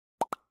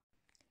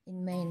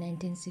In May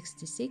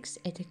 1966,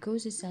 at a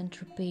cozy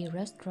Saint-Tropez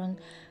restaurant,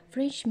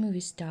 French movie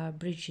star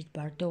Brigitte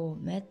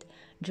Bardot met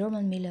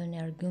German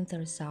millionaire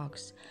Günter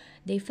Sachs.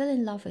 They fell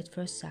in love at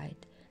first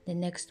sight. The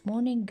next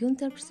morning,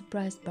 Gunther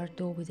surprised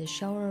Bardot with a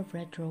shower of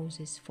red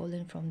roses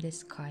falling from the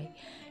sky.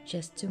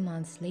 Just 2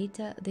 months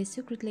later, they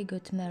secretly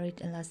got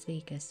married in Las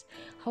Vegas.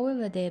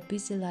 However, their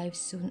busy lives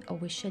soon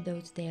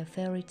overshadowed their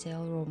fairy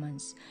tale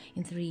romance.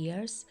 In 3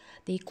 years,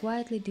 they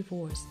quietly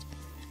divorced.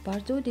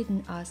 Bardot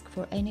didn't ask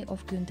for any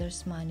of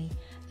Gunther's money,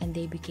 and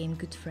they became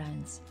good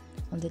friends.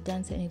 On the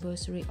 10th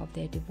anniversary of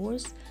their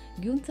divorce,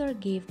 Gunther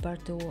gave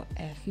Bardot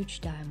a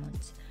huge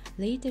diamond.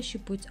 Later, she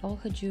put all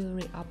her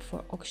jewelry up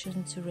for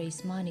auction to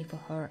raise money for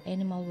her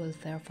animal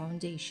welfare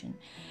foundation,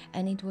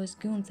 and it was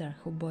Gunther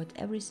who bought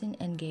everything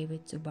and gave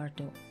it to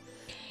Bardot.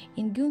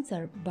 In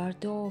Gunther,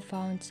 Bardot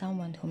found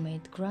someone who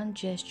made grand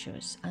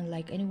gestures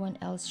unlike anyone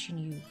else she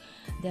knew.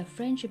 Their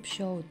friendship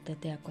showed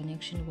that their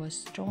connection was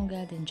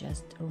stronger than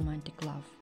just romantic love.